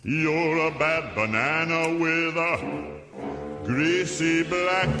You're a bad banana with a greasy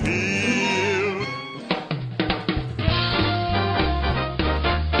black peel.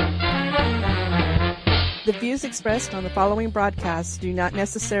 The views expressed on the following broadcasts do not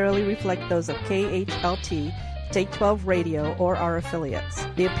necessarily reflect those of KHLT, Take 12 Radio, or our affiliates.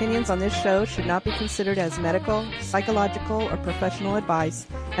 The opinions on this show should not be considered as medical, psychological, or professional advice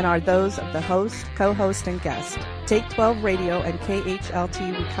and are those of the host, co-host, and guest. Take 12 Radio and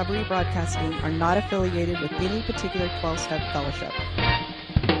KHLT Recovery Broadcasting are not affiliated with any particular 12-step fellowship.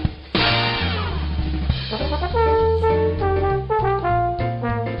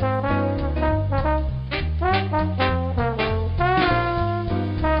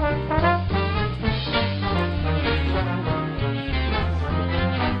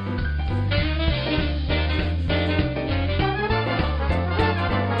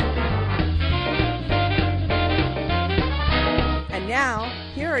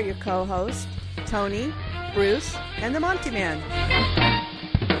 Your co-hosts, Tony, Bruce, and the Monty Man.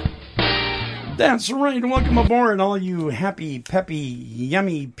 That's right. Welcome aboard, all you happy, peppy,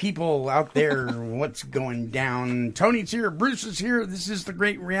 yummy people out there. What's going down? Tony's here. Bruce is here. This is The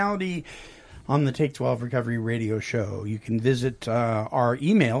Great Reality on the Take 12 Recovery Radio Show. You can visit our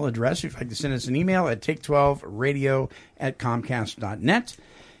email address if you'd like to send us an email at take12radio@comcast.net.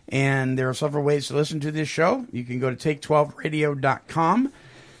 And there are several ways to listen to this show. You can go to take12radio.com.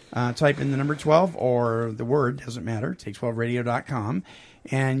 Type in the number 12 or the word, doesn't matter, take12radio.com,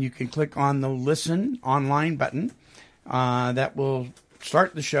 and you can click on the Listen Online button. That will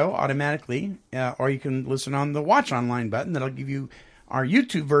start the show automatically, or you can listen on the Watch Online button. That'll give you our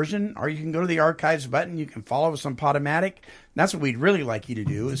YouTube version, or you can go to the Archives button. You can follow us on Podomatic. That's what we'd really like you to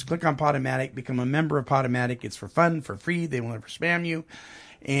do, is click on Podomatic, become a member of Podomatic. It's for fun, for free. They won't ever spam you.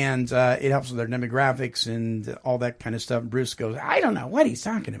 And it helps with their demographics and all that kind of stuff. Bruce goes, I don't know what he's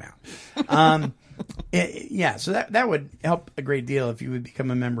talking about. So that would help a great deal if you would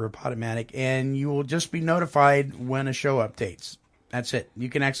become a member of Podomatic. And you will just be notified when a show updates. That's it. You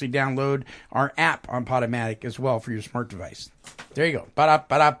can actually download our app on Podomatic as well for your smart device. There you go.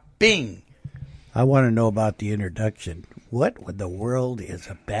 Ba-da, bing. I want to know about the introduction. What in the world is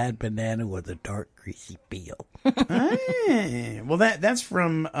a bad banana with a dark, greasy peel? Well, that's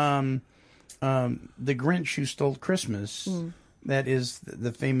from The Grinch Who Stole Christmas. That is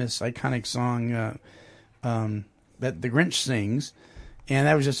the famous, iconic song that The Grinch sings. And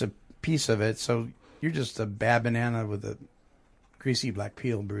that was just a piece of it. So you're just a bad banana with a greasy black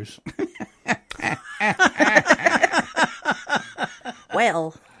peel, Bruce.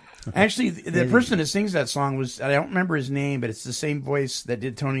 Well... Actually, the person that sings that song I don't remember his name, but it's the same voice that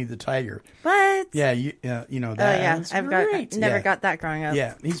did Tony the Tiger. What? Yeah, you know that. Oh, yeah. I never got that growing up.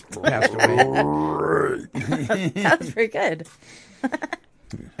 Yeah, he's passed away. That was pretty good.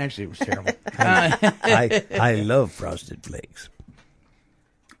 Actually, it was terrible. I love Frosted Flakes.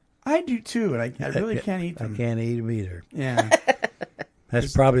 I do, too, and I really can't eat them. I can't eat them either. Yeah.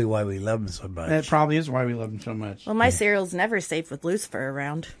 That's probably why we love them so much. That probably is why we love them so much. Well, my cereal's never safe with Lucifer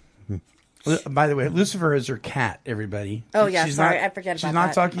around. By the way, Lucifer is her cat, everybody. Oh, yeah, sorry, I forget about that. She's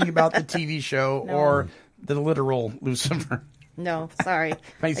not talking about the TV show No. or the literal Lucifer. No, sorry.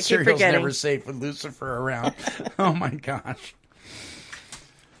 My cereal's never safe with Lucifer around. Oh, my gosh.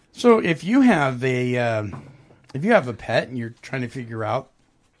 So if you have a pet and you're trying to figure out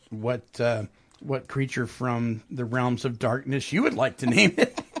what creature from the realms of darkness you would like to name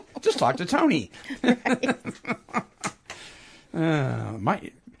it, just talk to Tony.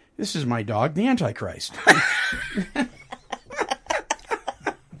 Right. This is my dog, the Antichrist.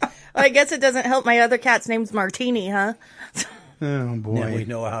 I guess it doesn't help my other cat's name's Martini, huh? Oh, boy. Now we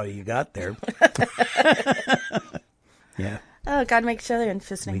know how you got there. Yeah. Oh, God makes each other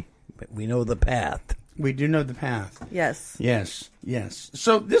interesting. We know the path. We do know the path. Yes. Yes.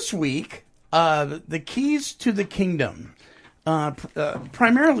 So this week, the keys to the kingdom.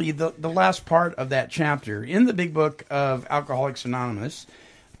 Primarily the last part of that chapter in the big book of Alcoholics Anonymous.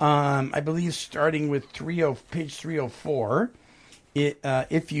 I believe starting with page 304.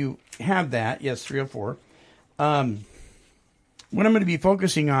 If you have that, yes, 304. What I'm going to be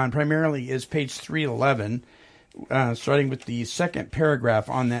focusing on primarily is page 311, starting with the second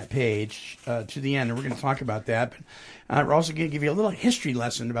paragraph on that page to the end, and we're going to talk about that. But we're also going to give you a little history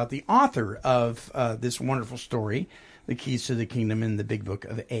lesson about the author of this wonderful story, The Keys to the Kingdom, in the big book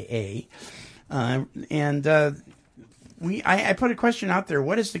of AA. I put a question out there,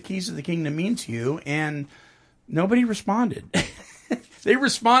 what does the keys of the kingdom mean to you? And nobody responded. They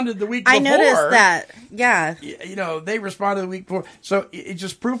responded the week before. I noticed that. Yeah. You know, they responded the week before. So it's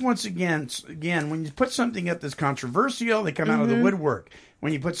just proof once again, when you put something up that's controversial, they come out of the woodwork.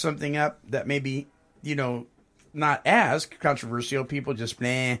 When you put something up that maybe, you know, not as controversial, people just,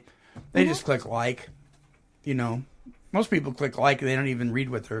 they just click like. You know, most people click like, they don't even read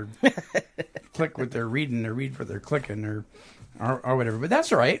what they're, click what they're reading or read what they're clicking or whatever. But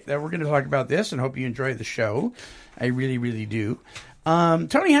that's all right. We're going to talk about this and hope you enjoy the show. I really, really do.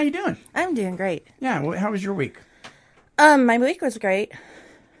 Tony, how you doing? I'm doing great. Yeah. Well, how was your week? My week was great.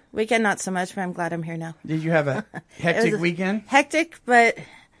 Weekend, not so much, but I'm glad I'm here now. Did you have a hectic weekend? Hectic, but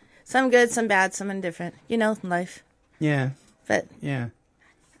some good, some bad, some indifferent. You know, life. Yeah. But Yeah.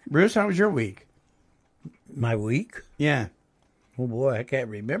 Bruce, how was your week? My week? Yeah. Oh, boy, I can't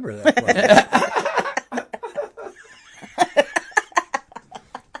remember that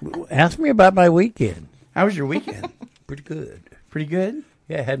one. Ask me about my weekend. How was your weekend? Pretty good. Pretty good?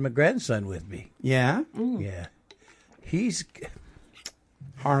 Yeah, I had my grandson with me. Yeah. Yeah. He's...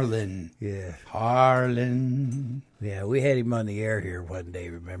 Harlan. Yeah. Harlan. Yeah, we had him on the air here one day,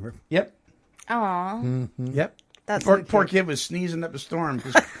 remember? Yep. aw, Yep. that's Poor, so poor cute. kid was sneezing up a storm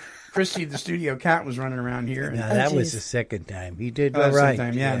because Christy, the studio cat, was running around here. And Now, that was geez. the second time. He did Oh, all right.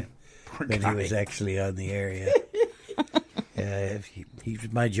 sometime, yeah. Poor When guy. he was actually on the air, yeah. Yeah,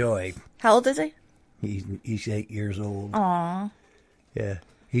 he's my joy. How old is he? He's 8 years old. Aw. Yeah.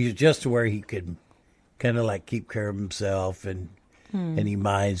 He's just where he could kind of like keep care of himself and he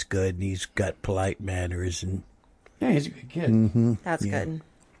minds good and he's got polite manners and Yeah, he's a good kid. That's good.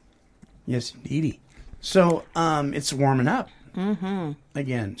 Yes, indeedy. So, it's warming up. Mm-hmm.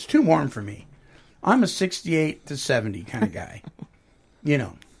 Again, it's too warm for me. I'm a 68 to 70 kind of guy. You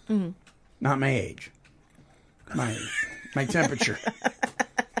know, not my age. My temperature.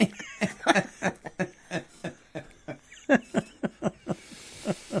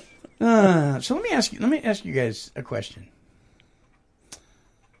 So let me ask you guys a question.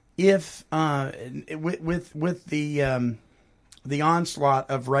 If with the onslaught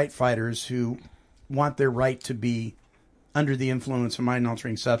of right fighters who want their right to be under the influence of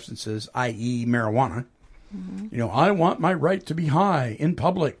mind-altering substances, i.e. marijuana, you know, I want my right to be high in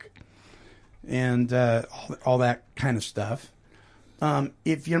public, and all that kind of stuff. I'm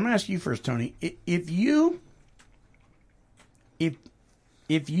going to ask you first, Tony. If you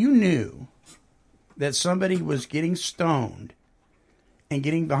knew that somebody was getting stoned and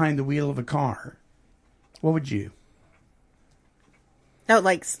getting behind the wheel of a car, what would you? Oh,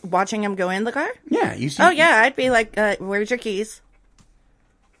 like watching him go in the car? Yeah, you see. Oh, yeah. I'd be like, where's your keys?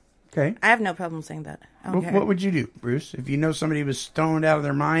 Okay. I have no problem saying that. I don't care. What would you do, Bruce, if you know somebody was stoned out of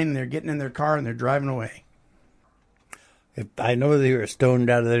their mind and they're getting in their car and they're driving away? if I know they were stoned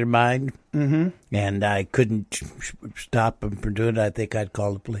out of their mind and I couldn't stop them from doing it, I think I'd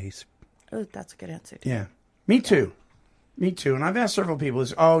call the police. Oh, that's a good answer. Yeah. Me too. Me too. And I've asked several people,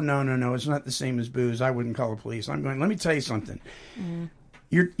 oh, no, it's not the same as booze. I wouldn't call the police. I'm going, let me tell you something.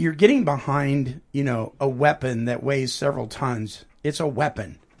 You're getting behind, a weapon that weighs several tons. It's a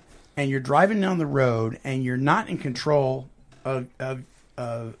weapon. And you're driving down the road and you're not in control of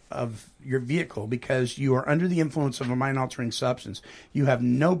your vehicle because you are under the influence of a mind-altering substance. You have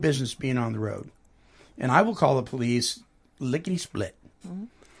no business being on the road. And I will call the police lickety-split. When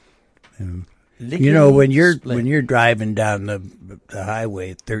you're Lickety-split. when you're driving down the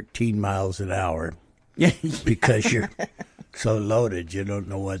highway at 13 miles an hour Yeah. because you're so loaded, you don't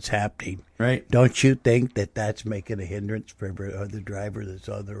know what's happening. Right. Don't you think that that's making a hindrance for every other driver that's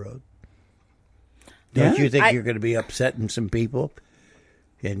on the road? Don't Yeah. you think you're going to be upsetting some people,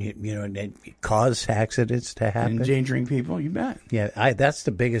 and and cause accidents to happen? Endangering people, you bet. Yeah, that's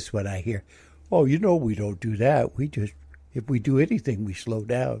the biggest one I hear. Oh, we don't do that. We just, if we do anything, we slow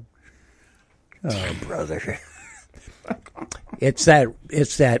down. Oh, brother. It's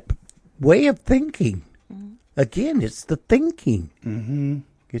that way of thinking. Again, it's the thinking. Mm-hmm.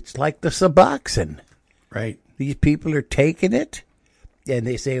 It's like the Suboxone. Right. These people are taking it, and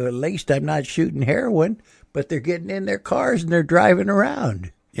they say, well, at least I'm not shooting heroin, but they're getting in their cars and they're driving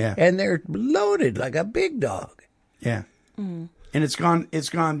around. Yeah. And they're loaded like a big dog. Yeah. And it's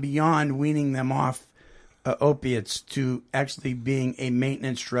gone beyond weaning them off opiates to actually being a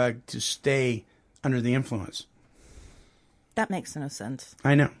maintenance drug to stay under the influence. That makes no sense.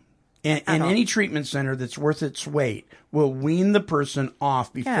 I know. And all. any treatment center that's worth its weight will wean the person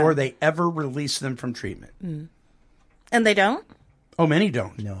off before Yeah. they ever release them from treatment. And they don't? Oh, many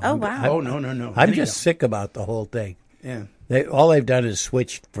don't. No, Oh, wow. Oh, no. I'm Many just sick about the whole thing. don't. Yeah. All they've done is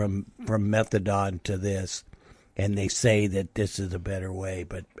switched from methadone to this, and they say that this is a better way,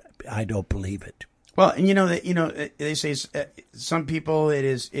 but I don't believe it. Well, and they say some people it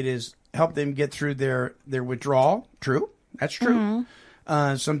is help them get through their withdrawal. True, that's true.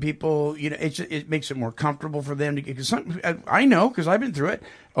 Some people, it makes it more comfortable for them to get. Cause I know because I've been through it.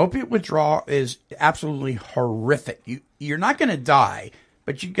 Opiate withdrawal is absolutely horrific. You're not going to die,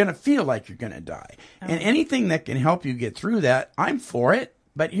 but you're going to feel like you're going to die. And anything that can help you get through that, I'm for it.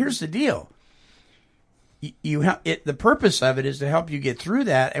 But here's the deal. The purpose of it is to help you get through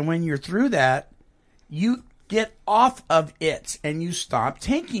that. And when you're through that, you get off of it and you stop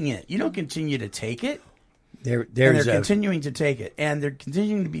taking it. You don't continue to take it. They're continuing to take it, and they're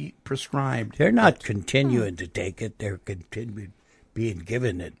continuing to be prescribed. They're not continuing to take it. They're continuing being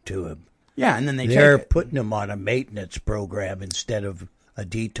given it to them. Yeah, and then they're putting them on a maintenance program instead of a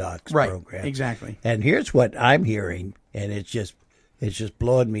detox program. Right, exactly. And here's what I'm hearing, and it's just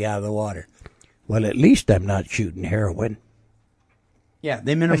blowing me out of the water. Well, at least I'm not shooting heroin. Yeah,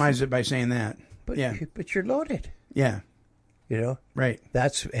 they minimize it by saying that. But you're loaded. Yeah. Right.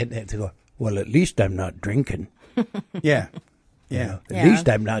 And they go, well, at least I'm not drinking. Yeah. At least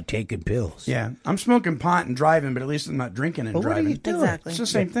I'm not taking pills. Yeah. I'm smoking pot and driving, but at least I'm not drinking and driving. What are you doing? Exactly. It's the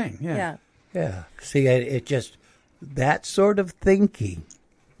same thing. Yeah. Yeah. See, it just, that sort of thinking,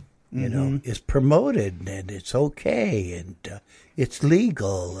 is promoted, and it's okay, and it's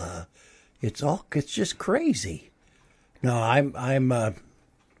legal. It's just crazy. No, I'm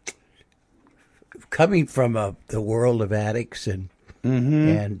coming from the world of addicts and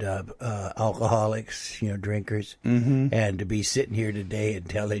alcoholics, drinkers, and to be sitting here today and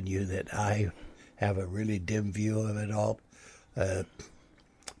telling you that I have a really dim view of it all,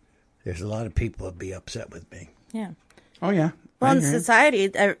 there's a lot of people that'd be upset with me. Yeah. Oh, yeah. Well, in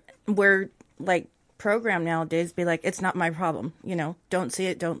society, we're like programmed nowadays to be like, it's not my problem. Don't see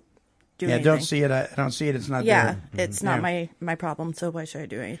it, don't do anything. Don't see it. I don't see it. It's not there. It's not my problem, so why should I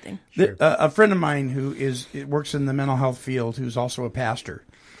do anything? Sure. A friend of mine who works in the mental health field, who's also a pastor,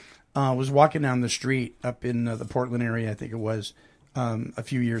 was walking down the street up in the Portland area, I think it was, a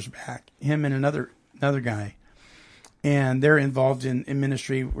few years back. Him and another guy, and they're involved in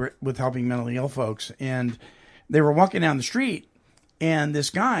ministry with helping mentally ill folks. And they were walking down the street, and this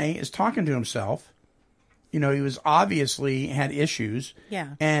guy is talking to himself. He was obviously had issues.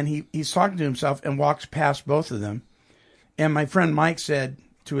 Yeah. And he's talking to himself and walks past both of them. And my friend Mike said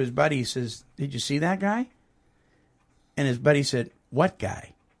to his buddy, he says, "Did you see that guy?" And his buddy said, "What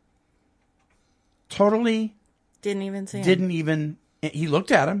guy?" Totally didn't even see him. He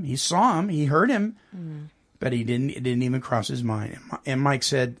looked at him, he saw him, he heard him, but it didn't even cross his mind. And Mike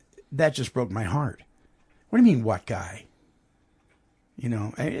said, "That just broke my heart." What do you mean, what guy?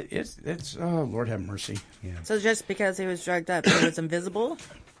 It's oh, Lord have mercy. Yeah. So just because he was drugged up, he was invisible?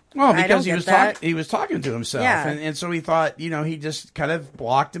 Well, because he was talking to himself, and so he thought, he just kind of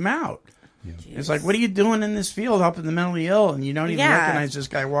blocked him out. Yeah. It's like, what are you doing in this field helping the mentally ill, and you don't even recognize this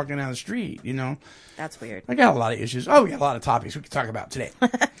guy walking down the street, That's weird. I got a lot of issues. Oh, we got a lot of topics we could talk about today.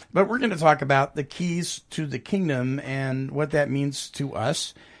 But we're going to talk about the keys to the kingdom and what that means to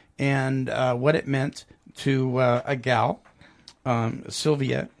us and what it meant to a gal,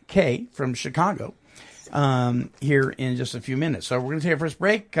 Sylvia K. from Chicago, here in just a few minutes. So we're going to take our first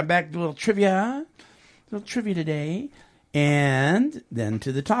break, come back, do a little trivia today, and then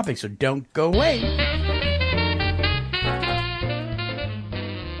to the topic. So don't go away.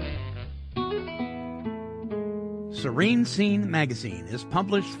 Serene Scene Magazine is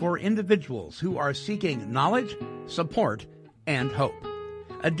published for individuals who are seeking knowledge, support, and hope.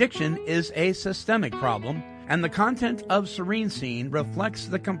 Addiction is a systemic problem, and the content of Serene Scene reflects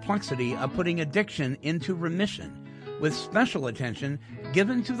the complexity of putting addiction into remission, with special attention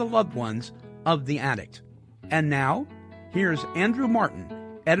given to the loved ones of the addict. And now, here's Andrew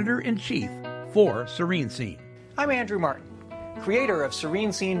Martin, Editor-in-Chief for Serene Scene. I'm Andrew Martin, creator of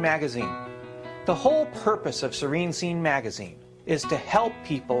Serene Scene Magazine. The whole purpose of Serene Scene Magazine is to help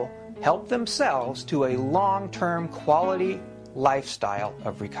people help themselves to a long-term quality lifestyle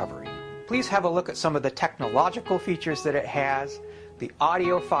of recovery. Please have a look at some of the technological features that it has, the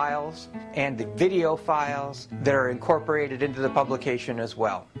audio files, and the video files that are incorporated into the publication as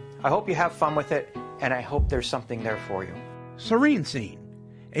well. I hope you have fun with it, and I hope there's something there for you. Serene Scene,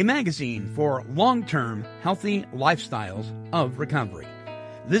 a magazine for long-term healthy lifestyles of recovery.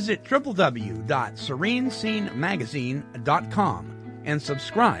 Visit www.serenescenemagazine.com and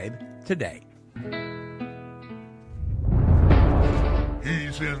subscribe today.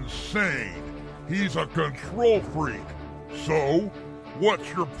 He's insane. He's a control freak. So,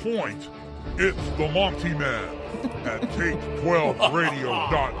 what's your point? It's the Monty Man at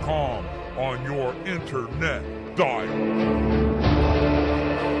Take12Radio.com on your internet dial.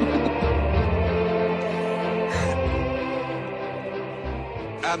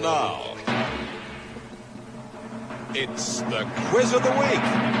 And now, it's the Quiz of the Week.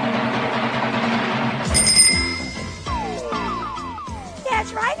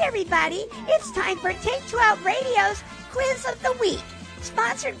 That's right, everybody. It's time for Take 12 Radio's Quiz of the Week,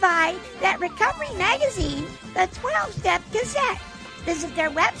 sponsored by that recovery magazine, the 12-Step Gazette. Visit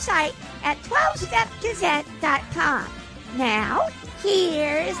their website at 12stepgazette.com. Now,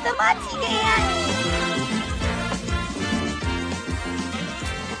 here's the Muncie Man.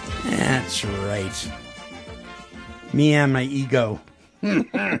 That's right. Me and my ego. All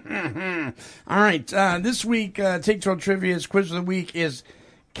right. This week, Take 12 Trivia's Quiz of the Week is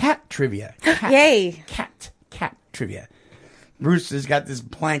cat trivia. Yay. Cat trivia. Bruce has got this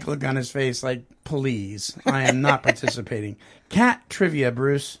blank look on his face like, please, I am not participating. Cat trivia,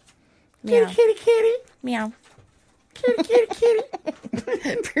 Bruce. Meow. Kitty, kitty. Meow. Kitty, kitty, kitty.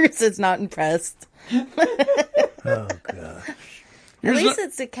 Bruce is not impressed. Oh, gosh. At least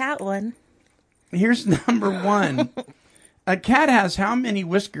it's a cat one. Here's number one. A cat has how many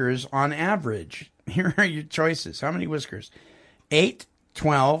whiskers on average? Here are your choices. How many whiskers? 8,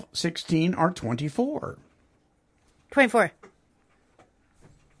 12, 16, or 24? 24.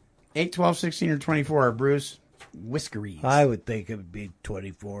 8, 12, 16, or 24, Bruce? Whiskeries. I would think it would be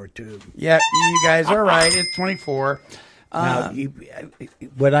 24, too. Yeah, you guys are right. It's 24. Now,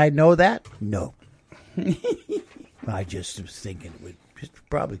 would I know that? No. I just was thinking it would just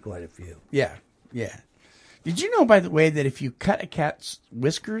probably quite a few. Yeah. Did you know, by the way, that if you cut a cat's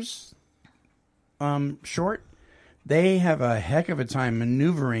whiskers short, they have a heck of a time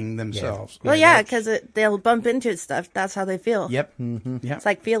maneuvering themselves? Well, yeah, because they'll bump into stuff. That's how they feel. Yep. Mm-hmm. Yep. It's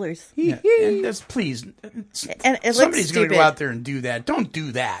like feelers. Yeah. And just, please, And it looks somebody's going to stupid. go out there and do that. Don't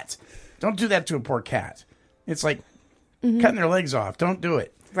do that. Don't do that to a poor cat. It's like cutting their legs off. Don't do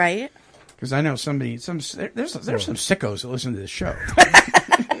it. Right? Because I know there's some sickos that listen to this show.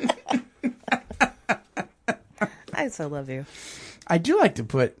 I so love you. I do like to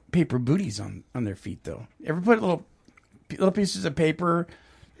put paper booties on their feet, though. Ever put little pieces of paper?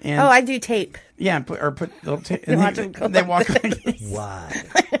 And, Oh, I do tape. yeah, put little tape. You And watch them go they like walk like this. Why?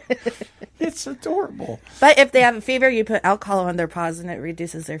 It's adorable. But if they have a fever, you put alcohol on their paws and it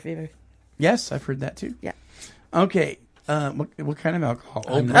reduces their fever. Yes, I've heard that too. Yeah. Okay. What kind of alcohol?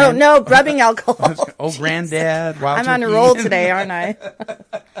 Oh, no, rubbing alcohol. Old Granddad. Wild I'm on a Turkey. roll today, aren't I?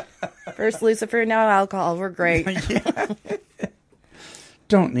 First Lucifer, now alcohol. We're great.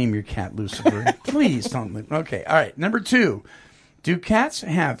 Don't name your cat Lucifer. Please don't. Okay. All right. Number 2. Do cats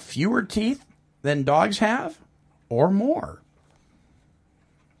have fewer teeth than dogs have or more?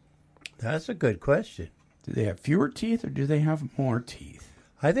 That's a good question. Do they have fewer teeth or do they have more teeth?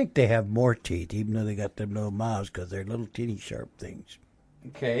 I think they have more teeth, even though they got them little mouths, because they're little teeny sharp things.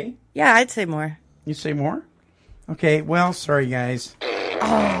 Okay. Yeah, I'd say more. You say more? Okay. Well, sorry, guys.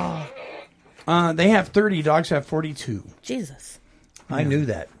 They have 30. Dogs have 42. Jesus. I knew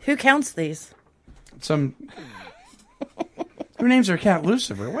that. Who counts these? Who names their cat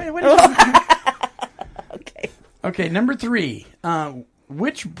Lucifer? What is Okay. Okay, number 3.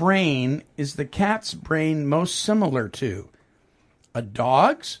 Which brain is the cat's brain most similar to? A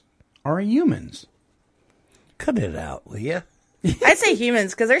dog's or a human's? Cut it out, will you? I'd say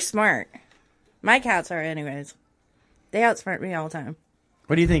humans because they're smart. My cats are anyways. They outsmart me all the time.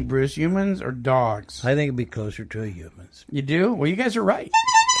 What do you think, Bruce? Humans or dogs? I think it'd be closer to a human's. You do? Well, you guys are right.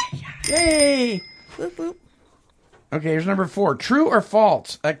 Yay! Boop, boop. Okay, here's number 4. True or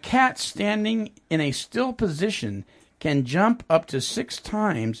false? A cat standing in a still position can jump up to 6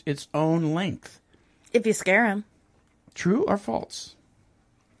 times its own length. If you scare them, True or false?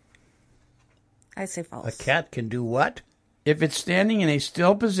 I say false. A cat can do what? If it's standing in a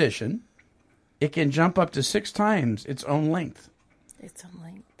still position, it can jump up to 6 times its own length. It's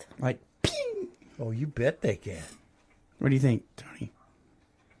unlinked. Like, ping! Oh, you bet they can. What do you think, Tony?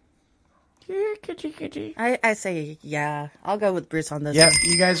 Yeah, kitty. I say yeah. I'll go with Bruce on this Yeah, one.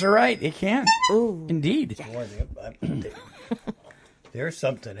 you guys are right. It can. Ooh. Indeed. Boy, they're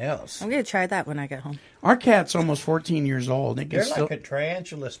something else. I'm going to try that when I get home. Our cat's almost 14 years old. It can They're still, like a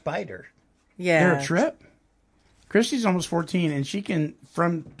tarantula spider. Yeah. they're a trip. Christy's almost 14, and she can,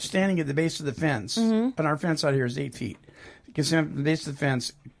 from standing at the base of the fence, and our fence out here is 8 feet, can stand at the base of the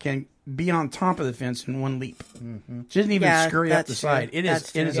fence, can be on top of the fence in one leap. She doesn't even Yeah, scurry up that's the true. side. It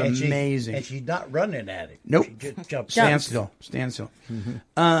That's is true. amazing. And she's not running at it. Nope. She just jumps. Stand still.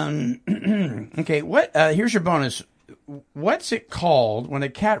 Okay, what? Here's your bonus. What's it called when a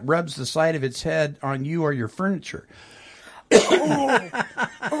cat rubs the side of its head on you or your furniture?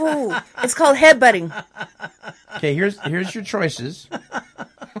 Oh, it's called headbutting. Okay, here's your choices.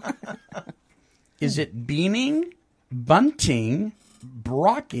 Is it beaning, bunting,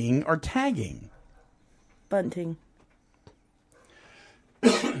 rocking or tagging? Bunting.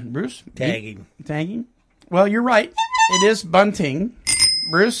 Bruce? Tagging. Tagging? Well, you're right. It is bunting.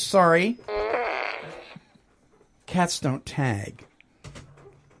 Bruce, sorry. Cats don't tag.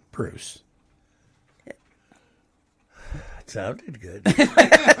 Bruce. That sounded good.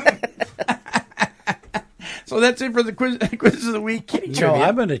 So that's it for the quiz of the week. Kitty trivia.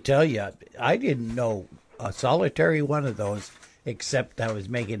 I'm going to tell you, I didn't know a solitary one of those, except I was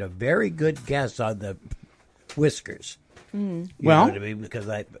making a very good guess on the whiskers. You Well, know what I mean? Because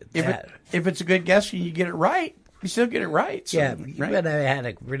if it's a good guess and you get it right, you still get it right. So, yeah, right? but I had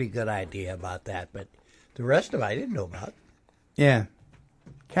a pretty good idea about that. But the rest of it I didn't know about. Yeah.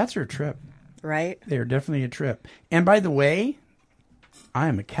 Cats are a trip. Right? They are definitely a trip. And by the way, I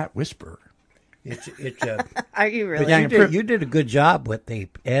am a cat whisperer. It's Are you really? but you did a good job with the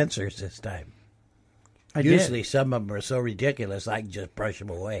answers this time. I Usually some of them are so ridiculous I can just brush them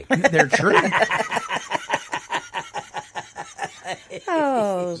away. did. They're true.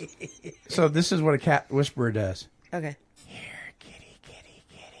 Oh. So this is what a cat whisperer does. Okay. Here, kitty, kitty,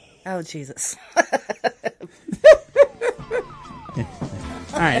 kitty. Oh, Jesus.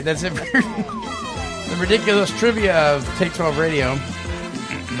 All right, that's it for the ridiculous trivia of Take 12 Radio.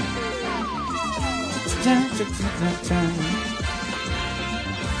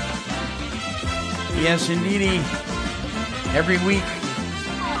 Yes, indeedy. Every week.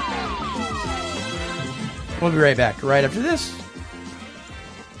 We'll be right back right after this.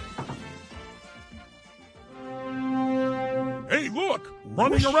 Hey, look!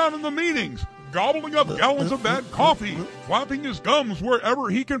 Running around in the meetings, gobbling up gallons of bad coffee, flapping his gums wherever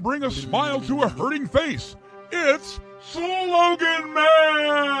he can bring a smile to a hurting face. It's Slogan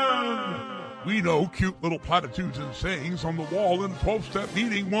Man! We know cute little platitudes and sayings on the wall in 12-step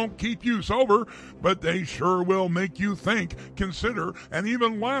meeting won't keep you sober, but they sure will make you think, consider, and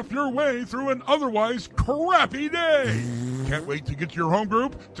even laugh your way through an otherwise crappy day. Can't wait to get to your home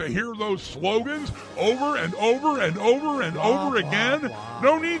group to hear those slogans over and over and over and over again?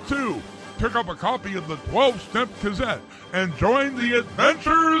 No need to. Pick up a copy of the 12-Step Gazette and join the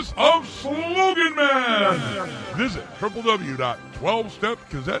adventures of Slogan Man. Visit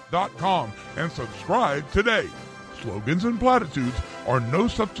www.12stepgazette.com and subscribe today. Slogans and platitudes are no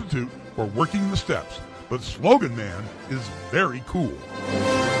substitute for working the steps, but Slogan Man is very cool.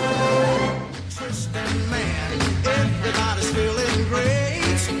 Twisting man, everybody's feeling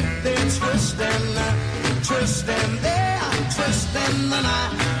great. They're twisting, they're twisting the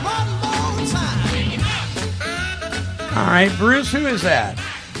night. One more time. All right, Bruce, who is that?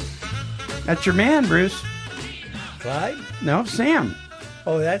 That's your man, Bruce. Clyde? No, Sam.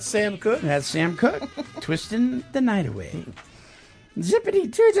 Oh, that's Sam Cooke? That's Sam Cooke. Twisting the night away.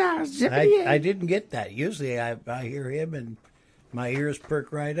 Zippity doo zippity. I didn't get that. Usually I hear him and my ears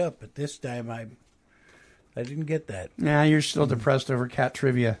perk right up, but this time I didn't get that. Nah, you're still depressed over cat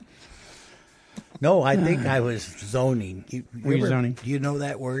trivia. No, I think I was zoning. Were you zoning? Do you know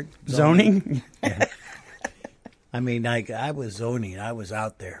that word? Zoning? Yeah. I mean, I was zoning. I was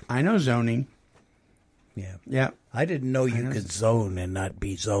out there. I know zoning. Yeah. Yeah. I didn't know you could zone and not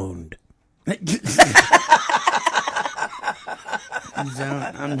be zoned.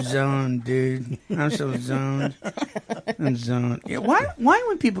 I'm zoned, dude. I'm so zoned. I'm zoned. Yeah, why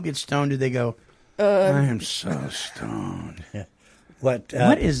when people get stoned do they go, I am so stoned?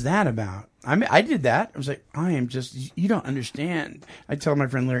 What is that about? I mean, I did that. I was like, I am just, you don't understand. I tell my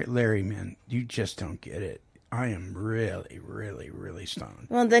friend Larry, man, you just don't get it. I am really, really, really stoned.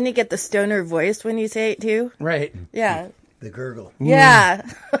 Well, then you get the stoner voice when you say it, too. Right. Yeah. The gurgle. Yeah.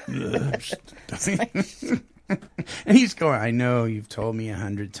 And he's going, I know you've told me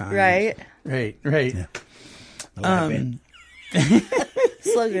 100 times. Right. Right. Yeah.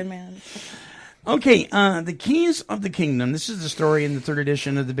 Slogan Man. Okay, The Keys of the Kingdom. This is the story in the third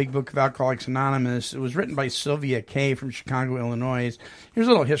edition of the Big Book of Alcoholics Anonymous. It was written by Sylvia Kay from Chicago, Illinois. Here's a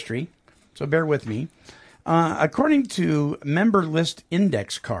little history, so bear with me. According to member list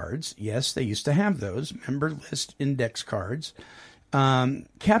index cards, yes, they used to have those, member list index cards,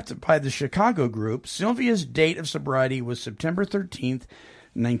 kept by the Chicago group, Sylvia's date of sobriety was September 13th,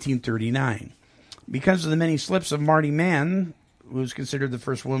 1939. Because of the many slips of Marty Mann, who was considered the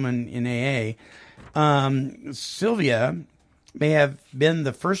first woman in AA, Sylvia may have been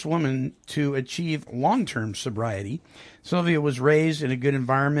the first woman to achieve long-term sobriety. Sylvia was raised in a good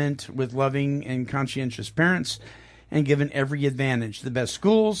environment with loving and conscientious parents and given every advantage. The best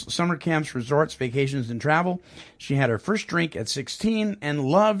schools, summer camps, resorts, vacations, and travel. She had her first drink at 16 and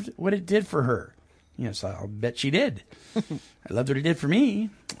loved what it did for her. Yes, I'll bet she did. I loved what it did for me.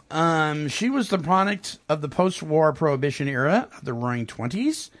 She was the product of the post-war Prohibition era of the Roaring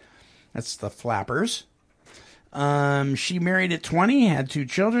 '20s. That's the Flappers. She married at 20, had 2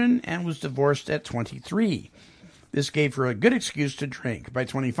 children, and was divorced at 23. This gave her a good excuse to drink. By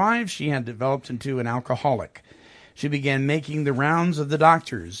 25, she had developed into an alcoholic. She began making the rounds of the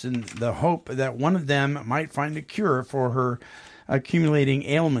doctors in the hope that one of them might find a cure for her accumulating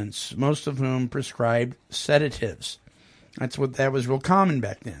ailments, most of whom prescribed sedatives. That was real common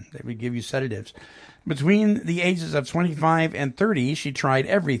back then. They would give you sedatives. Between the ages of 25 and 30, she tried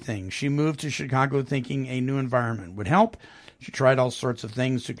everything. She moved to Chicago thinking a new environment would help. She tried all sorts of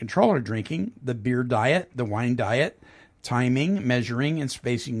things to control her drinking, the beer diet, the wine diet, timing, measuring, and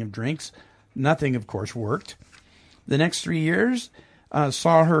spacing of drinks. Nothing, of course, worked. The next 3 years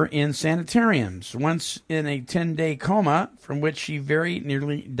saw her in sanitariums, once in a 10-day coma from which she very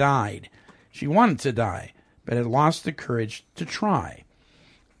nearly died. She wanted to die, but had lost the courage to try.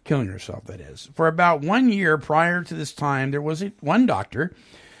 Killing herself, that is. For about 1 year prior to this time, there was one doctor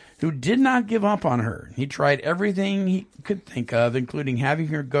who did not give up on her. He tried everything he could think of, including having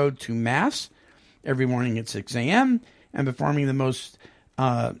her go to Mass every morning at 6 a.m. and performing the most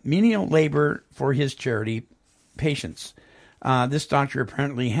menial labor for his charity patients. This doctor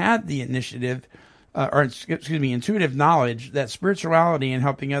apparently had the intuitive knowledge that spirituality and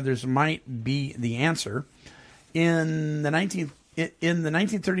helping others might be the answer. In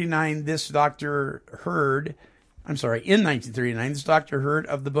 1939, this doctor heard of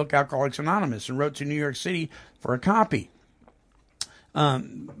the book Alcoholics Anonymous and wrote to New York City for a copy.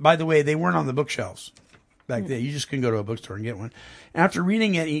 By the way, they weren't on the bookshelves back then. You just couldn't go to a bookstore and get one. After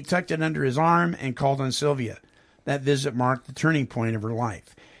reading it, he tucked it under his arm and called on Sylvia. That visit marked the turning point of her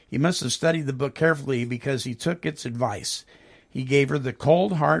life. He must have studied the book carefully because he took its advice. He gave her the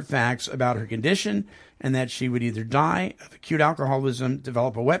cold, hard facts about her condition and that she would either die of acute alcoholism,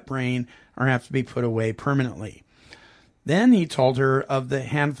 develop a wet brain, or have to be put away permanently. Then he told her of the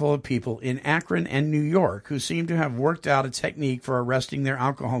handful of people in Akron and New York who seemed to have worked out a technique for arresting their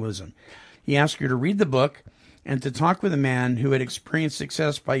alcoholism. He asked her to read the book and to talk with a man who had experienced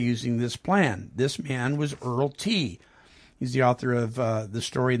success by using this plan. This man was Earl T. He's the author of the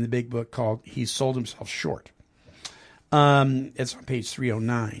story in the big book called He Sold Himself Short. It's on page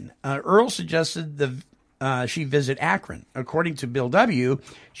 309. Earl suggested she visit Akron. According to Bill W.,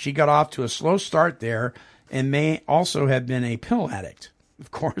 she got off to a slow start there and may also have been a pill addict.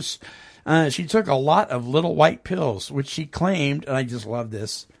 Of course, she took a lot of little white pills, which she claimed, and I just love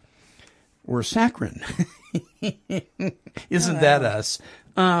this, were saccharin. Isn't that us?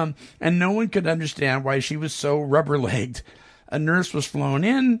 And no one could understand why she was so rubber-legged. A nurse was flown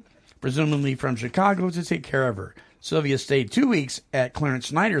in, presumably from Chicago, to take care of her. Sylvia stayed 2 weeks at Clarence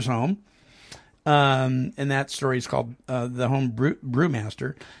Snyder's home, and that story is called The Home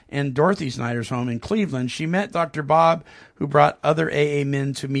Brewmaster, and Dorothy Snyder's home in Cleveland. She met Dr. Bob, who brought other AA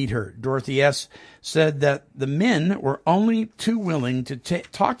men to meet her. Dorothy S. said that the men were only too willing to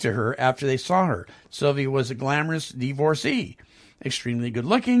talk to her after they saw her. Sylvia was a glamorous divorcee, extremely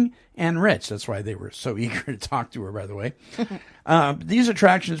good-looking and rich. That's why they were so eager to talk to her, by the way. These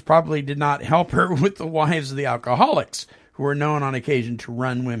attractions probably did not help her with the wives of the alcoholics, who were known on occasion to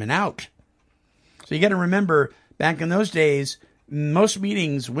run women out. So you got to remember, back in those days, most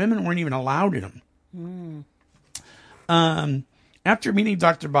meetings, women weren't even allowed in them. After meeting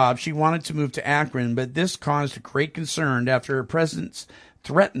Dr. Bob, she wanted to move to Akron, but this caused great concern after her presence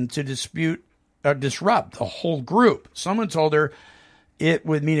threatened to disrupt the whole group. Someone told her it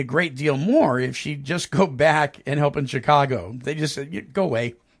would mean a great deal more if she'd just go back and help in Chicago. They just said, go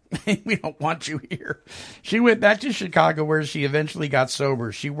away. We don't want you here. She went back to Chicago, where she eventually got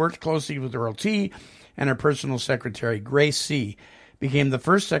sober. She worked closely with Earl T. and her personal secretary, Grace C., became the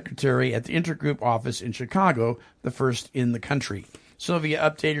first secretary at the Intergroup office in Chicago, the first in the country. Sylvia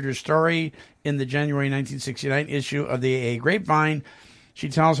updated her story in the January 1969 issue of the AA Grapevine. She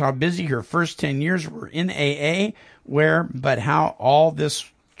tells how busy her first 10 years were in AA, but how all this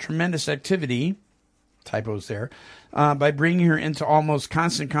tremendous activity, typos there, by bringing her into almost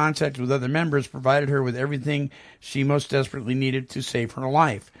constant contact with other members, provided her with everything she most desperately needed to save her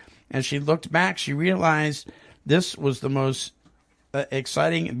life. As she looked back, she realized this was the most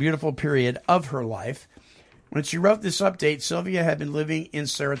exciting and beautiful period of her life. When she wrote this update, Sylvia had been living in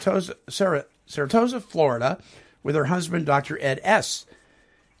Saratoga, Florida, with her husband, Dr. Ed S.,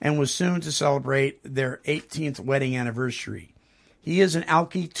 and was soon to celebrate their 18th wedding anniversary. He is an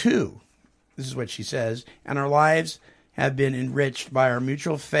alkie too, this is what she says, and our lives have been enriched by our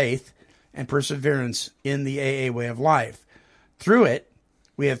mutual faith and perseverance in the AA way of life. Through it,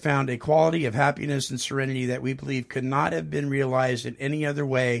 We have found a quality of happiness and serenity that we believe could not have been realized in any other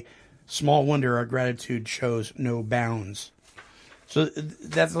way. Small wonder our gratitude shows no bounds. So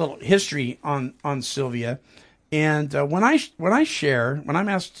that's a little history on Sylvia. And when I'm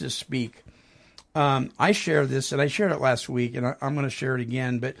asked to speak, I share this, and I shared it last week, and I'm going to share it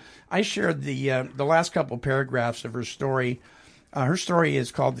again. But I shared the last couple paragraphs of her story. Her story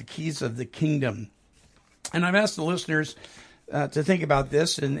is called "The Keys of the Kingdom," and I've asked the listeners to think about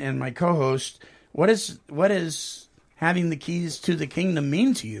this, and my co-host, what is having the keys to the kingdom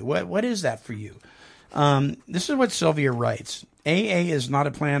mean to you? What is that for you? This is what Sylvia writes. AA is not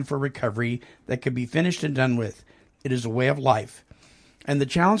a plan for recovery that can be finished and done with. It is a way of life. And the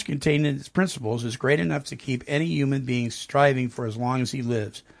challenge contained in its principles is great enough to keep any human being striving for as long as he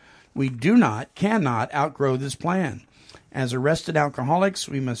lives. We cannot outgrow this plan. As arrested alcoholics,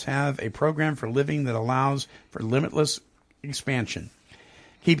 we must have a program for living that allows for limitless expansion.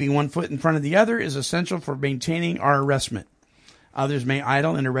 Keeping one foot in front of the other is essential for maintaining our arrestment. Others may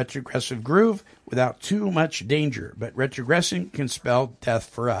idle in a retrogressive groove without too much danger, but retrogression can spell death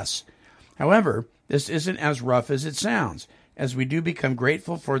for us. However, this isn't as rough as it sounds, as we do become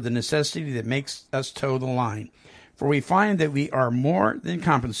grateful for the necessity that makes us toe the line. For we find that we are more than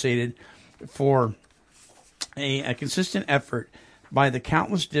compensated for a consistent effort by the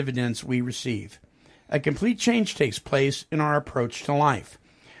countless dividends we receive. A complete change takes place in our approach to life.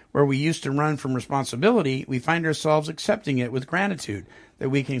 Where we used to run from responsibility, we find ourselves accepting it with gratitude that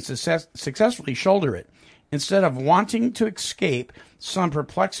we can successfully shoulder it. Instead of wanting to escape some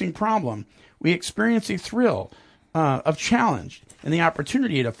perplexing problem, we experience a thrill of challenge and the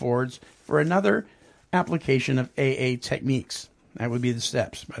opportunity it affords for another application of AA techniques. That would be the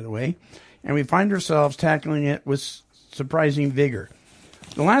steps, by the way. And we find ourselves tackling it with surprising vigor.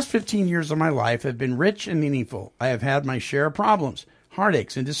 The last 15 years of my life have been rich and meaningful. I have had my share of problems,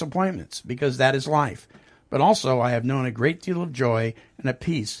 heartaches, and disappointments, because that is life. But also I have known a great deal of joy and a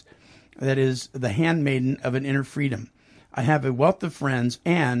peace that is the handmaiden of an inner freedom. I have a wealth of friends,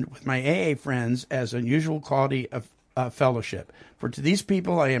 and with my AA friends, as unusual quality of fellowship. For to these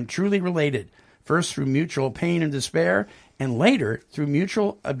people I am truly related, first through mutual pain and despair, and later through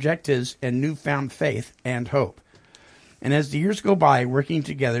mutual objectives and newfound faith and hope. And as the years go by, working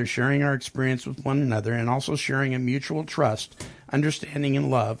together, sharing our experience with one another, and also sharing a mutual trust, understanding, and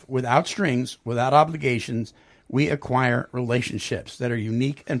love, without strings, without obligations, we acquire relationships that are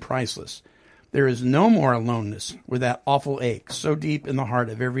unique and priceless. There is no more aloneness with that awful ache so deep in the heart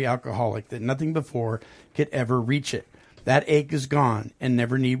of every alcoholic that nothing before could ever reach it. That ache is gone and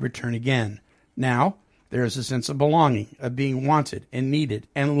never need return again. Now, there is a sense of belonging, of being wanted and needed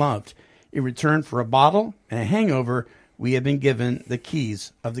and loved. In return for a bottle and a hangover, we have been given the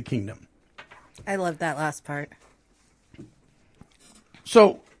keys of the kingdom. I love that last part.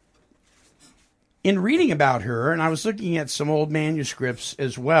 So, in reading about her, and I was looking at some old manuscripts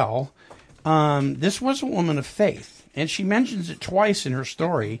as well, this was a woman of faith. And she mentions it twice in her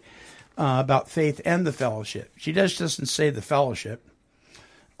story about faith and the fellowship. She doesn't say the fellowship.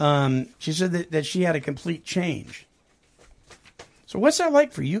 She said that she had a complete change. So what's that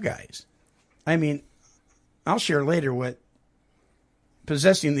like for you guys? I mean, I'll share later what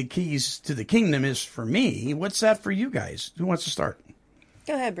possessing the keys to the kingdom is for me. What's that for you guys? Who wants to start?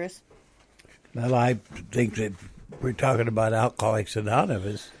 Go ahead, Bruce. Well, I think that we're talking about Alcoholics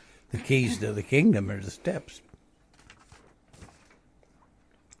Anonymous. The keys to the kingdom are the steps.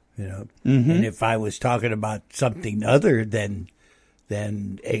 You know, and if I was talking about something other than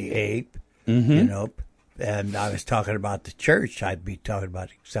AA, you know, and I was talking about the church, I'd be talking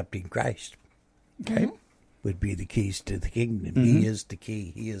about accepting Christ. Okay. Would be the keys to the kingdom. He is the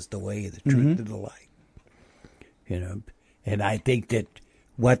key. He is the way, the truth, and the light. You know, and I think that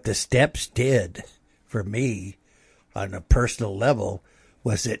what the steps did for me on a personal level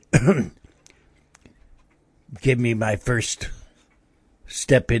was it give me my first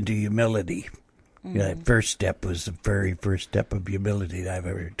step into humility. You know, that first step was the very first step of humility that I've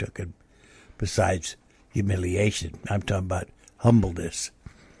ever taken, besides humiliation. I'm talking about humbleness,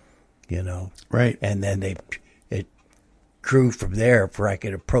 you know. Right. And then it grew from there for I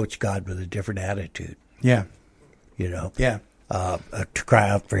could approach God with a different attitude. Yeah. You know. Yeah. To cry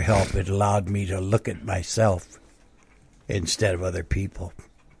out for help. It allowed me to look at myself instead of other people,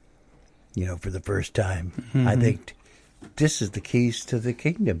 you know, for the first time. I think this is the keys to the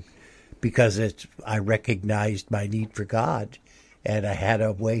kingdom, because I recognized my need for God, and I had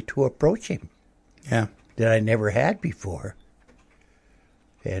a way to approach Him that I never had before.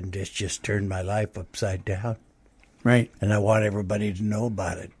 And it's just turned my life upside down. Right. And I want everybody to know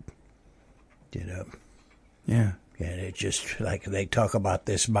about it, you know. Yeah. And it just, like they talk about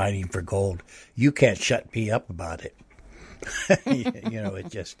this mining for gold. You can't shut me up about it. It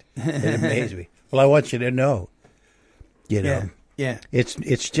amazes me. Well, I want you to know, Yeah.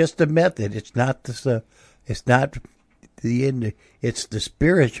 it's just a method. It's not it's not the end. It's the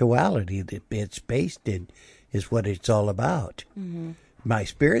spirituality that it's based in is what it's all about. Mm-hmm. My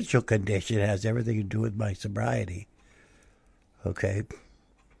spiritual condition has everything to do with my sobriety. Okay.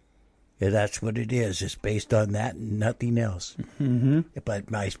 And that's what it is. It's based on that and nothing else. Mm-hmm.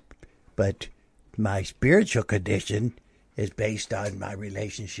 But my spiritual condition is based on my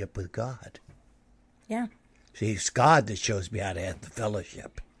relationship with God. Yeah. See, it's God that shows me how to have the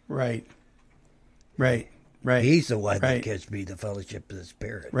fellowship. Right. He's the one that Right. gives me the fellowship of the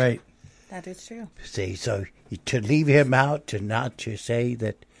Spirit. Right. That is true. See, so to leave him out, to say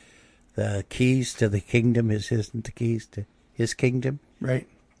that the keys to the kingdom isn't the keys to his kingdom. Right.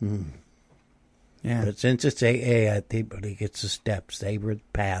 Yeah. But since it's AA, I think it's the steps. They were the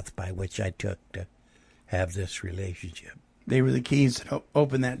path by which I took to have this relationship. They were the keys that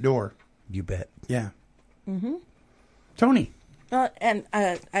opened that door. You bet. Yeah. Mm-hmm. Tony. Well, and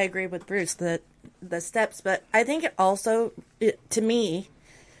I agree with Bruce, the steps, but I think it also, to me,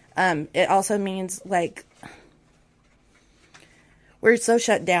 it also means, like, we're so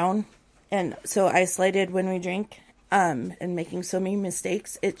shut down and so isolated when we drink, and making so many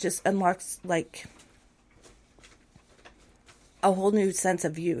mistakes. It just unlocks, like, a whole new sense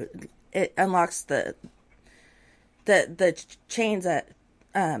of you. It unlocks the chains that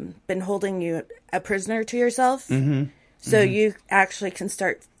been holding you a prisoner to yourself. Mm-hmm. So you actually can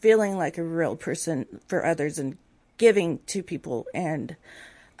start feeling like a real person for others and giving to people and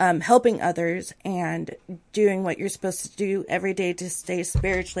helping others and doing what you're supposed to do every day to stay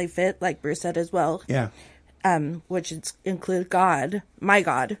spiritually fit, like Bruce said as well. Yeah. Which include God, my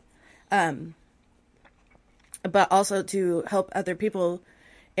God, but also to help other people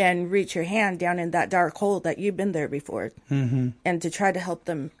and reach your hand down in that dark hole that you've been there before, and to try to help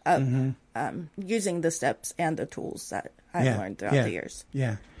them up using the steps and the tools that I've learned throughout the years.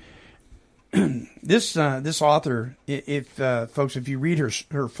 Yeah. This author, if folks, if you read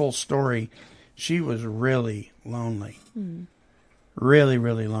her full story, she was really lonely, really,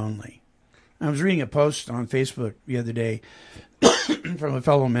 really lonely. I was reading a post on Facebook the other day from a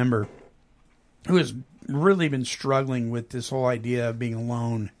fellow member who has really been struggling with this whole idea of being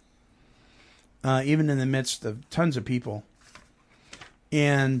alone, even in the midst of tons of people.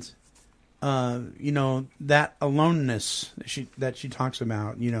 And, that aloneness that she talks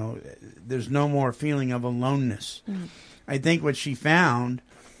about, there's no more feeling of aloneness. Mm. I think what she found,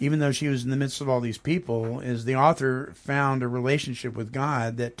 even though she was in the midst of all these people, is the author found a relationship with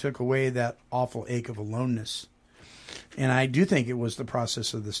God that took away that awful ache of aloneness. And I do think it was the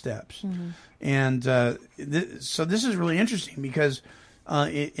process of the steps. Mm-hmm. And so this is really interesting because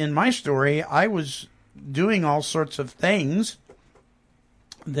in my story, I was doing all sorts of things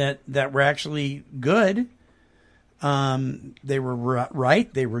that were actually good. They were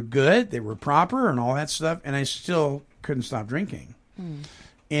right, they were good, they were proper, and all that stuff. And I still couldn't stop drinking. Mm.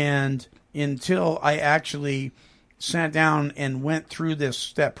 And until I actually sat down and went through this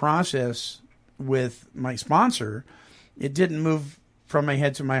step process with my sponsor, it didn't move from my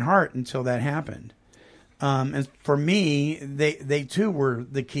head to my heart until that happened. And for me, they too were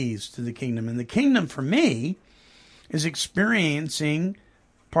the keys to the kingdom. And the kingdom for me is experiencing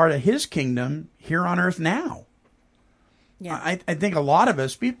part of his kingdom here on earth now. Yeah. I think a lot of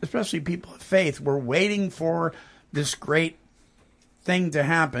us, especially people of faith, we're waiting for this great thing to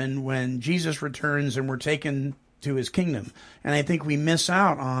happen when Jesus returns and we're taken to his kingdom. And I think we miss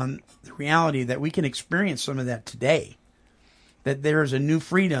out on the reality that we can experience some of that today. That there is a new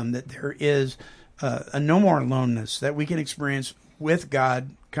freedom, that there is a no more aloneness, that we can experience with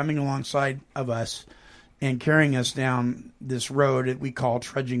God coming alongside of us and carrying us down this road that we call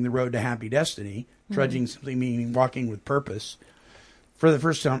trudging the road to happy destiny. Mm-hmm. Trudging simply meaning walking with purpose for the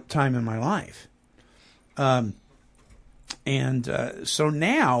first time in my life. So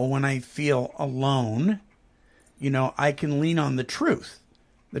now when I feel alone, I can lean on the truth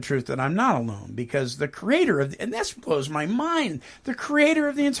that I'm not alone, because the creator and this blows my mind, the creator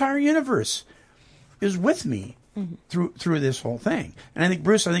of the entire universe is with me through this whole thing. And I think,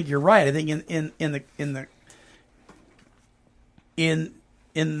 Bruce, you're right. I think in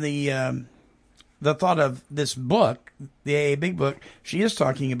the thought of this book, the AA Big Book, she is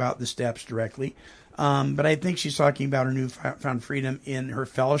talking about the steps directly. But I think she's talking about her newfound freedom in her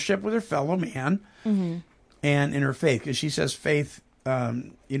fellowship with her fellow man, and in her faith, because she says faith,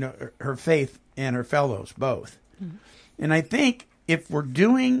 her faith and her fellows both. Mm-hmm. And I think if we're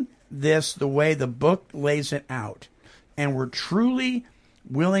doing this the way the book lays it out, and we're truly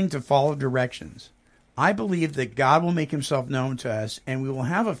willing to follow directions, I believe that God will make himself known to us, and we will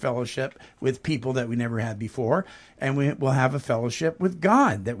have a fellowship with people that we never had before, and we will have a fellowship with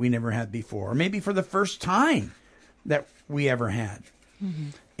God that we never had before, or maybe for the first time that we ever had. Mm-hmm.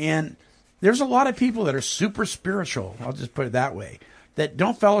 And there's a lot of people that are super spiritual, I'll just put it that way, that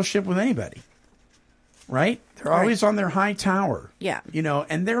don't fellowship with anybody, right? They're always on their high tower. Yeah. You know,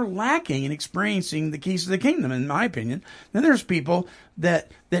 and they're lacking in experiencing the keys of the kingdom, in my opinion. Then there's people that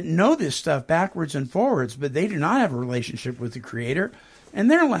know this stuff backwards and forwards, but they do not have a relationship with the Creator,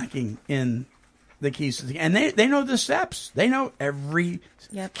 and they're lacking in the keys of the kingdom. And they know the steps. They know every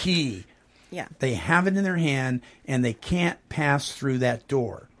key. Yeah. They have it in their hand, and they can't pass through that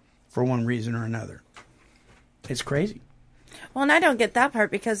door for one reason or another. It's crazy. Well, and I don't get that part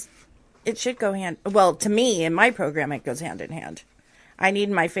because it should go hand. Well, to me, in my program, it goes hand in hand. I need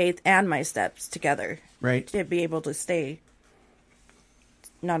my faith and my steps together, right, to be able to stay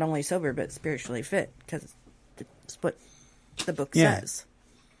not only sober but spiritually fit, because that's what the book says.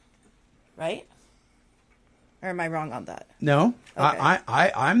 Right? Or am I wrong on that? No, okay.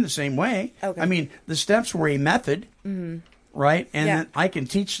 I'm the same way. Okay. I mean, the steps were a method, right? And then I can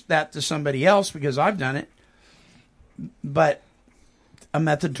teach that to somebody else because I've done it. But a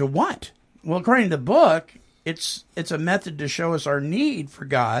method to what? Well, according to the book, it's a method to show us our need for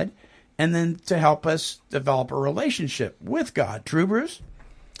God, and then to help us develop a relationship with God. True, Bruce?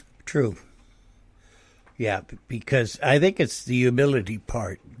 True. Yeah, because I think it's the humility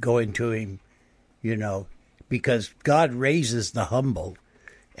part, going to him, you know, because God raises the humble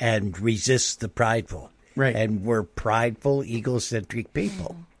and resists the prideful. Right. And we're prideful, egocentric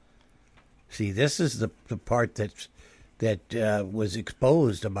people. See, this is the part that was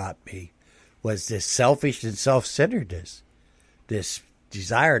exposed about me, was this selfish and self-centeredness, this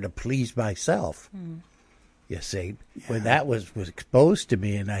desire to please myself. You see, when that was exposed to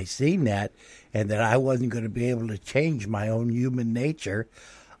me, and I seen that, and that I wasn't going to be able to change my own human nature,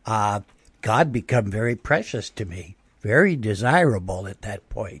 God became very precious to me, very desirable at that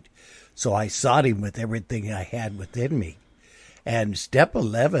point. So I sought him with everything I had within me. And step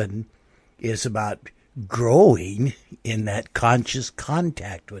 11 is about growing in that conscious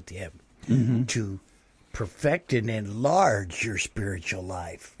contact with him to perfect and enlarge your spiritual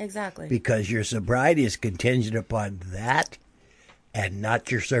life. Exactly. Because your sobriety is contingent upon that and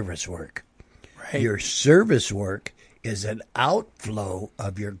not your service work. Right. Your service work is an outflow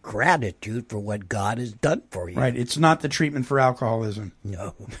of your gratitude for what God has done for you. Right. It's not the treatment for alcoholism.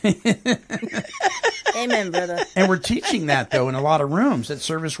 No. Amen, brother. And we're teaching that, though, in a lot of rooms, that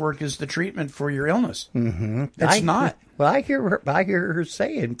service work is the treatment for your illness. Mm-hmm. It's not. Well, I hear her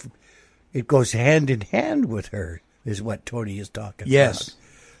saying it goes hand in hand with her, is what Tony is talking about.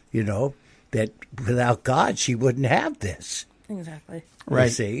 You know, that without God, she wouldn't have this. Exactly. Right. You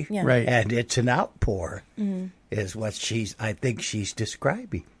see? Yeah. Right. And it's an outpour, is what I think she's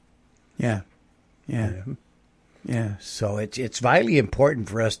describing. Yeah. Yeah. Yeah. So it's vitally important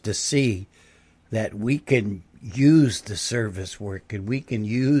for us to see that we can use the service work, and we can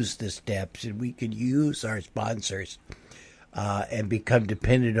use the steps, and we can use our sponsors, and become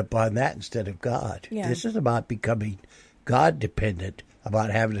dependent upon that instead of God. Yeah. This is about becoming God dependent,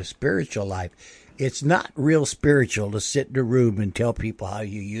 about having a spiritual life. It's not real spiritual to sit in a room and tell people how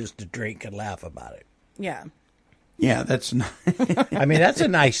you used to drink and laugh about it. Yeah. Yeah, that's not. I mean, that's a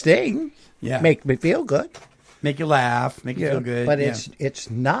nice thing. Yeah. Make me feel good. Make you laugh, make you feel good. But it's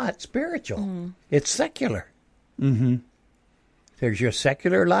not spiritual. It's secular. Mm-hmm. There's your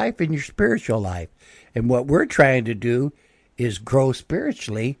secular life and your spiritual life. And what we're trying to do is grow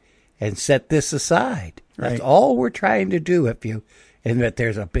spiritually and set this aside. That's all we're trying to do, and that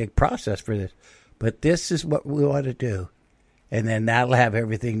there's a big process for this. But this is what we want to do. And then that'll have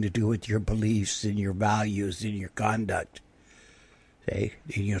everything to do with your beliefs and your values and your conduct. See?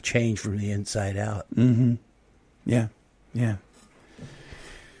 And you'll change from the inside out. Mm-hmm. Yeah. Yeah.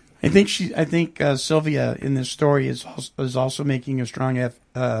 I think Sylvia in this story is also making a strong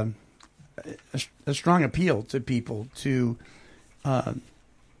appeal to people to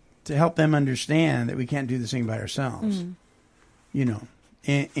help them understand that we can't do this thing by ourselves. You know,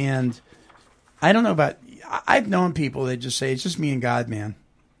 and I don't know about. I've known people that just say it's just me and God, man,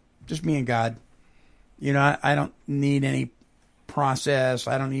 just me and God. You know, I don't need any process.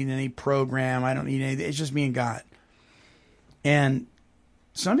 I don't need any program. I don't need anything. It's just me and God. And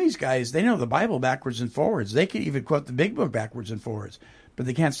some of these guys, they know the Bible backwards and forwards. They could even quote the big book backwards and forwards, but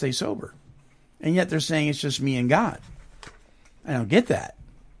they can't stay sober. And yet they're saying it's just me and God. I don't get that.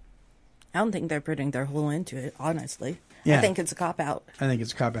 I don't think they're putting their whole into it, honestly. Yeah. I think it's a cop-out. I think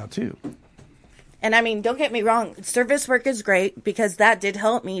it's a cop-out, too. And, I mean, don't get me wrong. Service work is great because that did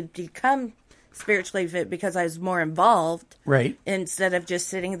help me become spiritually fit because I was more involved. Right. Instead of just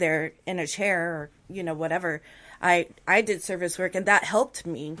sitting there in a chair or, whatever. I did service work, and that helped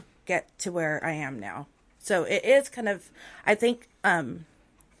me get to where I am now. So it is kind of, I think, I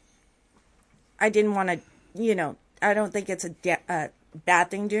didn't want to, I don't think it's a bad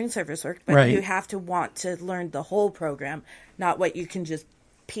thing doing service work, but Right. you have to want to learn the whole program, not what you can just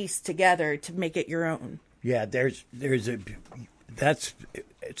piece together to make it your own. Yeah, it's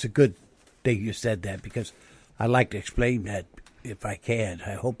a good thing you said that because I like to explain that if I can.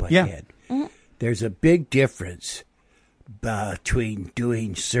 I hope I Yeah. can. Mm-hmm. There's a big difference between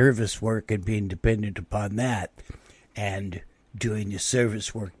doing service work and being dependent upon that and doing the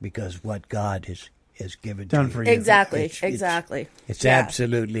service work because what God has given Done to for you. you. Exactly, It's exactly. It's Yeah.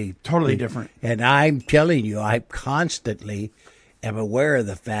 absolutely Totally different. And I'm telling you, I constantly am aware of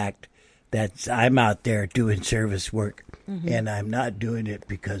the fact that I'm out there doing service work, and I'm not doing it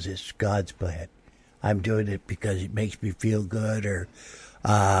because it's God's plan. I'm doing it because it makes me feel good or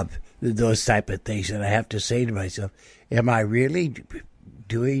those type of things. And I have to say to myself, am I really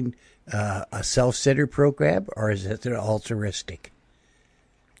doing a self-centered program, or is it altruistic?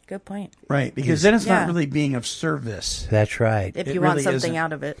 Good point. Right, because then it's Yeah. not really being of service. That's right. If It you want really something isn't.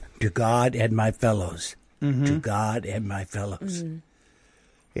 out of it. To God and my fellows. Mm-hmm. To God and my fellows.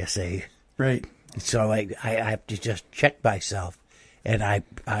 You see? Right. So I have to just check myself, and I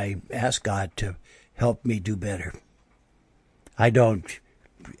ask God to help me do better. I don't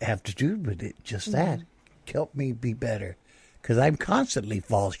have to do but it just that. Help me be better, because I'm constantly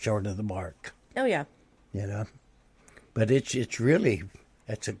fall short of the mark. Oh, yeah. But it's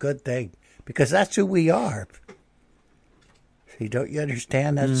a good thing because that's who we are. See, don't you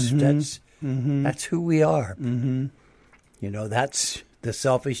understand? That's who we are. Mm-hmm. That's the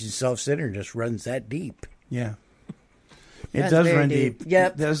selfish and self-centeredness runs that deep. Yeah. It That's does very run deep. deep.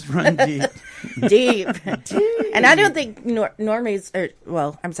 Yep. It does run deep. Deep. And I don't think normies,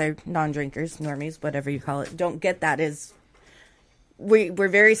 non-drinkers, normies, whatever you call it, don't get that as... We're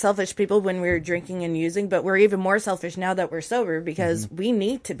very selfish people when we're drinking and using, but we're even more selfish now that we're sober because we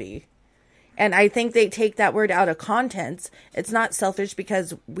need to be. And I think they take that word out of context. It's not selfish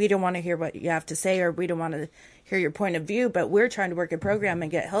because we don't want to hear what you have to say or we don't want to hear your point of view, but we're trying to work a program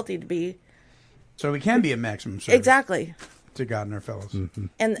and get healthy to be... So we can be a maximum service. Exactly. To God and our fellows. Mm-hmm.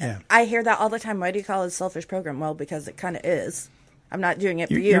 And Yeah. I hear that all the time. Why do you call it a selfish program? Well, because it kind of is. I'm not doing it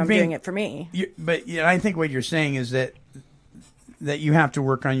for you. I'm doing it for me. But I think what you're saying is that you have to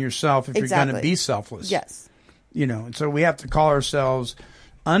work on yourself if you're going to be selfless. Yes. And so we have to call ourselves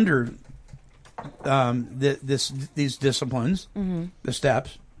under these disciplines, the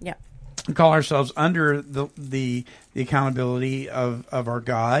steps. Yeah. Call ourselves under the accountability of our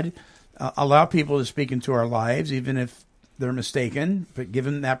God. Allow people to speak into our lives, even if they're mistaken, but give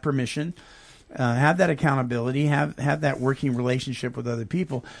them that permission. Have that accountability. Have that working relationship with other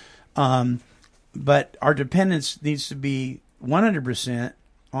people. But our dependence needs to be 100%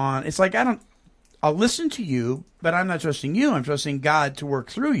 on. It's like I'll listen to you, but I'm not trusting you. I'm trusting God to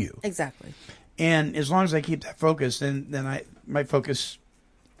work through you. Exactly. And as long as I keep that focus, then my focus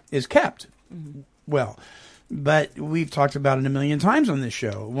is kept well. But we've talked about it a million times on this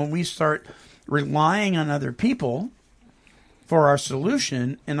show. When we start relying on other people for our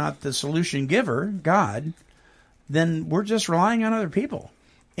solution and not the solution giver, God, then we're just relying on other people.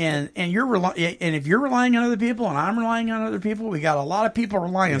 And if you're relying on other people and I'm relying on other people, we got a lot of people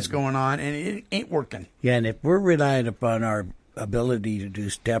reliance going on, and it ain't working. Yeah, and if we're relying upon our ability to do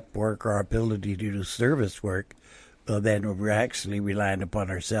step work or our ability to do service work, well, then we're actually relying upon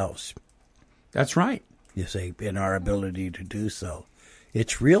ourselves. That's right. You see, in our ability to do so.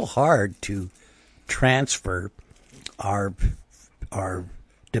 It's real hard to transfer our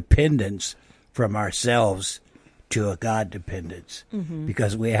dependence from ourselves to a God dependence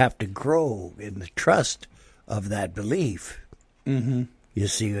because we have to grow in the trust of that belief. Mm-hmm. You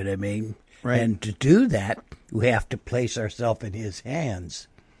see what I mean? Right. And to do that, we have to place ourselves in His hands.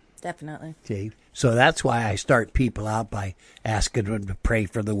 Definitely. See? So that's why I start people out by asking them to pray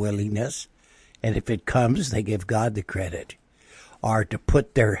for the willingness. And if it comes, they give God the credit. Or to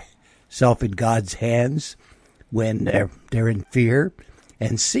put their self in God's hands when they're in fear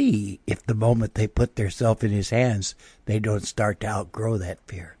and see if the moment they put their self in His hands, they don't start to outgrow that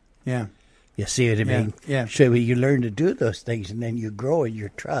fear. Yeah. You see what I mean? Yeah. So you learn to do those things, and then you grow in your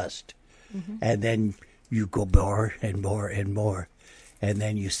trust. Mm-hmm. And then you go more and more and more. And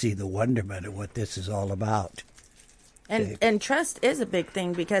then you see the wonderment of what this is all about. And trust is a big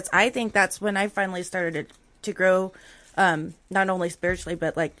thing, because I think that's when I finally started to grow, not only spiritually,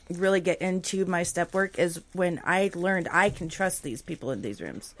 but like really get into my step work, is when I learned I can trust these people in these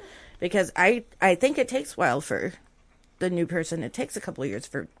rooms. Because I think it takes a while for the new person. It takes a couple of years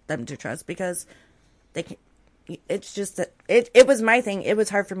for them to trust, because they can. It's just that it was my thing. It was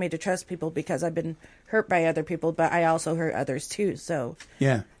hard for me to trust people because I've been hurt by other people, but I also hurt others too. So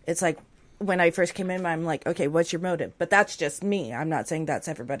Yeah. it's like when I first came in, I'm like, okay, what's your motive? But that's just me. I'm not saying that's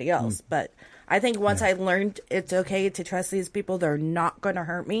everybody else. But I think once I learned it's okay to trust these people, they're not going to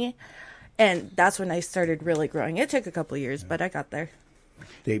hurt me. And that's when I started really growing. It took a couple of years, but I got there.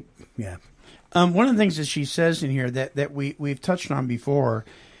 One of the things that she says in here that we've touched on before,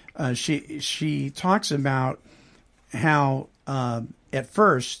 she talks about how at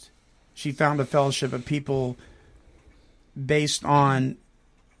first she found a fellowship of people based on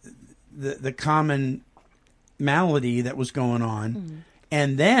the common malady that was going on,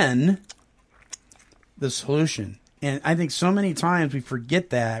 and then the solution. And I think so many times we forget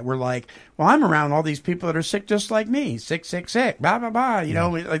that. We're like, well, I'm around all these people that are sick just like me. Sick, blah, blah, blah, you know,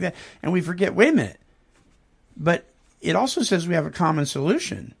 like that. And we forget, wait a minute. But it also says we have a common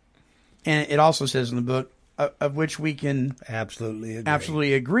solution. And it also says in the book, of which we can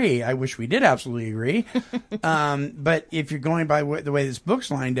absolutely agree. I wish we did absolutely agree. But if you're going by the way this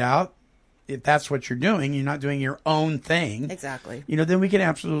book's lined out, if that's what you're doing, you're not doing your own thing. Exactly. You know, then we can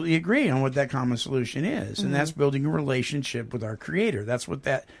absolutely agree on what that common solution is. And that's building a relationship with our Creator. That's what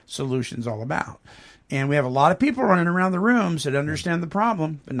that solution's all about. And we have a lot of people running around the rooms that understand the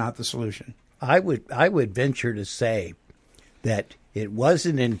problem, but not the solution. I would venture to say that it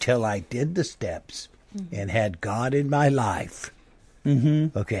wasn't until I did the steps and had God in my life,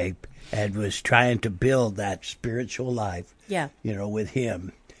 okay, and was trying to build that spiritual life, you know, with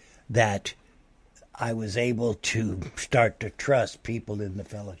Him, that I was able to start to trust people in the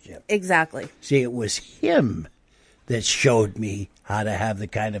fellowship. Exactly. See, it was Him that showed me how to have the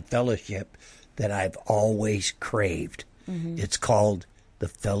kind of fellowship that I've always craved. It's called the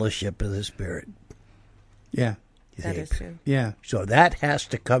fellowship of the Spirit. Yeah. That is true. Yeah. So that has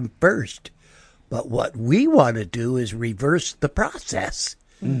to come first. But what we want to do is reverse the process.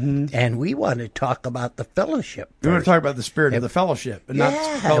 And we want to talk about the fellowship first. We want to talk about the spirit of the fellowship, and not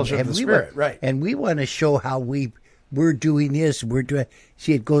the fellowship of the Spirit. Right. And we want to show how we're doing this. We're doing.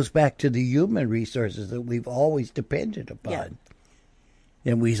 See, it goes back to the human resources that we've always depended upon.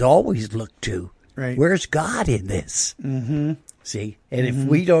 And we've always looked to. Right. Where's God in this? See? And if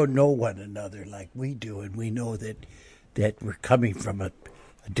we don't know one another like we do, and we know that we're coming from a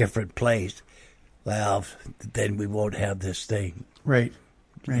different place, well, then we won't have this thing. Right.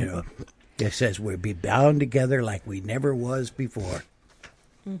 You know, it says we'll be bound together like we never was before.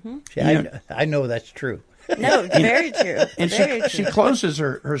 See, I know that's true. No, very true. And she closes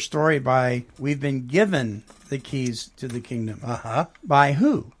her story by, we've been given the keys to the kingdom. By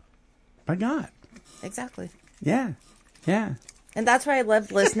who? By God. Exactly. Yeah. Yeah. And that's why I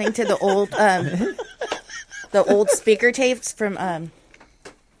loved listening to the old speaker tapes from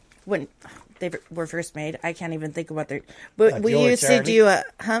when they were first made. I can't even think of what they're. But we used to do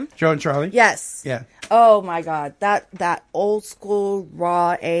Joe and Charlie. Yes. Yeah. Oh my God, that old school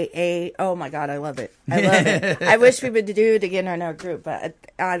raw AA. Oh my God, I love it. I love it. I wish we would do it again in our group, but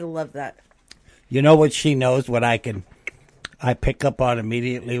I love that. You know what she knows? What I pick up on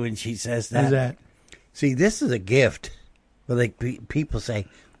immediately when she says that. What's that? See, this is a gift. Well, like people say,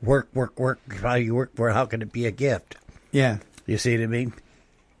 work. How you work for? How can it be a gift? Yeah. You see what I mean?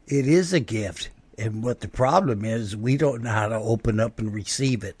 It is a gift, and what the problem is, we don't know how to open up and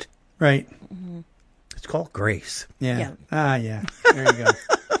receive it. Right. It's called grace. Yeah. Yeah. There you go.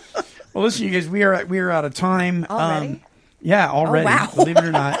 Well, listen, you guys, we are out of time. Already? Yeah, already. Oh, wow. Believe it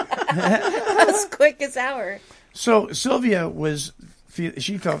or not. That was quick as hour. So Sylvia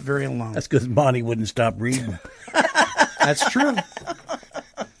she felt very alone. That's because Bonnie wouldn't stop reading. That's true.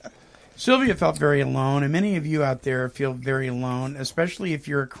 Sylvia felt very alone, and many of you out there feel very alone, especially if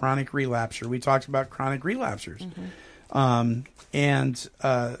you're a chronic relapser. We talked about chronic relapsers, and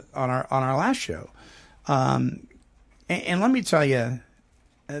on our last show. And let me tell you,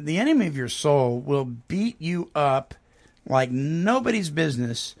 the enemy of your soul will beat you up like nobody's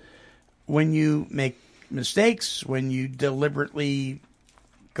business when you make mistakes, when you deliberately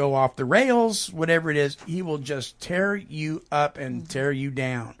go off the rails, whatever it is. He will just tear you up and tear you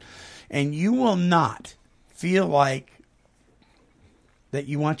down. And you will not feel like that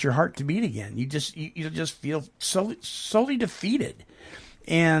you want your heart to beat again. You'll just feel solely defeated.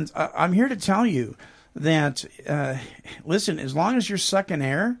 And I'm here to tell you that, listen, as long as you're sucking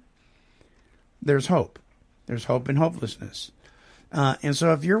air, there's hope. There's hope in hopelessness. And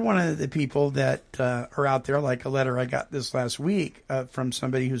so if you're one of the people that are out there, like a letter I got this last week from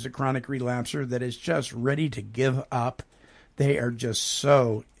somebody who's a chronic relapser that is just ready to give up, they are just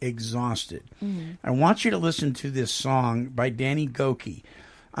so exhausted. I want you to listen to this song by Danny Gokey.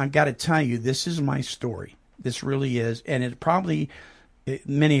 I've got to tell you, this is my story. This really is. And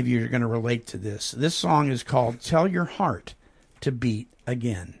many of you are going to relate to this. This song is called Tell Your Heart to Beat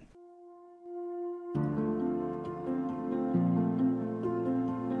Again.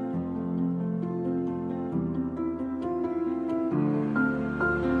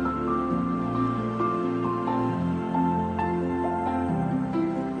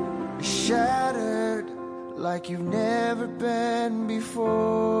 Shattered like you've never been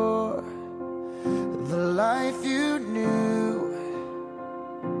before. The life you knew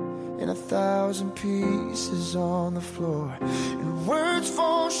in 1,000 pieces on the floor. And words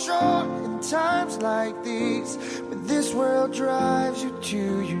fall short in times like these, when this world drives you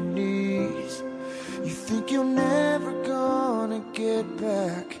to your knees. You think you're never gonna get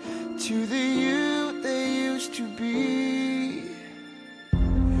back to the you they used to be.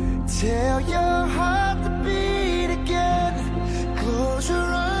 Tell your heart to beat again. Close your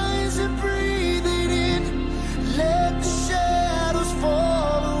eyes and breathe it in. Let the shadows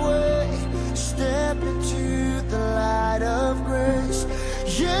fall away. Step into the light of grace.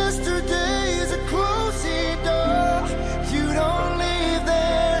 Yesterday's a closing door. You don't live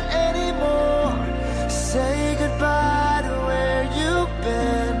there anymore. Say goodbye to where you've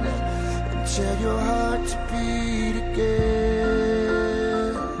been, and tell your heart to beat again.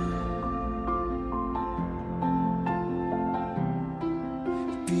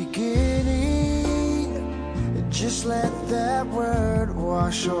 Just let that word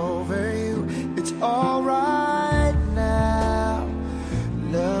wash over you. It's alright now.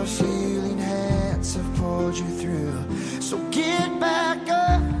 Love's healing hands have pulled you through. So get back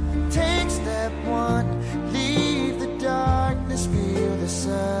up, take step one. Leave the darkness, feel the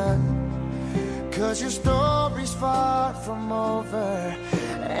sun. 'Cause your story's far from over,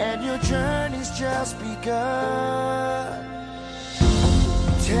 and your journey's just begun.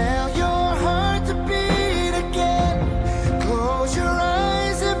 Tell your heart to beat again. Close your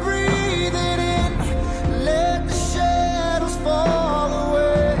eyes and breathe it in. Let the shadows fall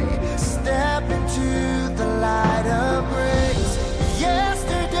away. Step into the light of grace.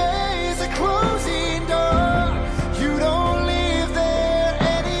 Yesterday's a closing door. You don't live there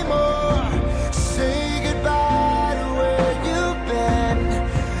anymore. Say goodbye to where you've been,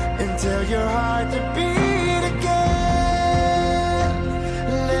 and tell your heart to beat.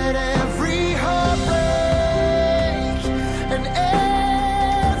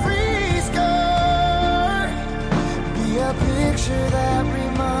 Picture that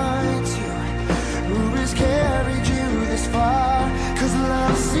reminds you who has carried you this far. 'Cause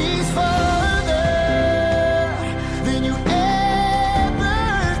love sees farther than you ever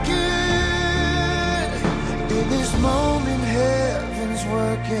could. In this moment, heaven's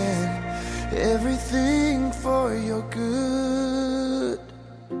working everything for your good.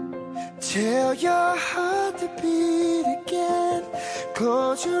 Tell your heart to beat again.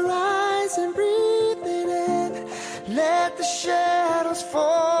 Close your eyes and breathe it in. Let the shadows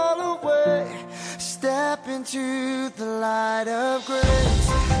fall away. Step into the light of grace.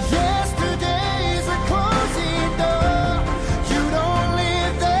 Yesterday's a closing door. You don't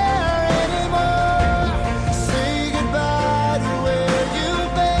live there anymore. Say goodbye to where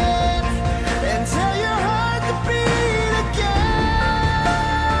you've been, and tell your heart to beat again.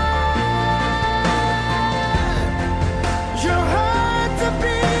 Your heart to beat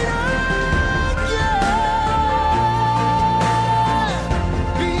again.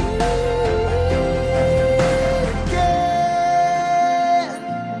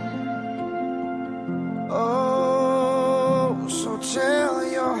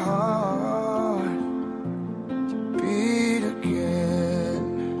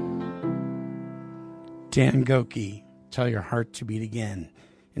 Dan Gokey, Tell Your Heart to Beat Again.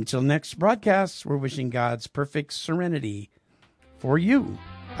 Until next broadcast, we're wishing God's perfect serenity for you.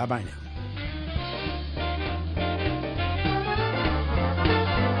 Bye-bye now.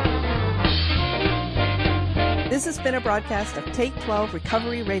 This has been a broadcast of Take 12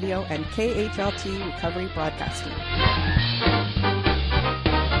 Recovery Radio and KHLT Recovery Broadcasting.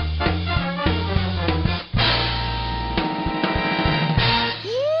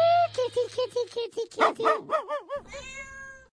 Kitty, kitty, kitty, kitty.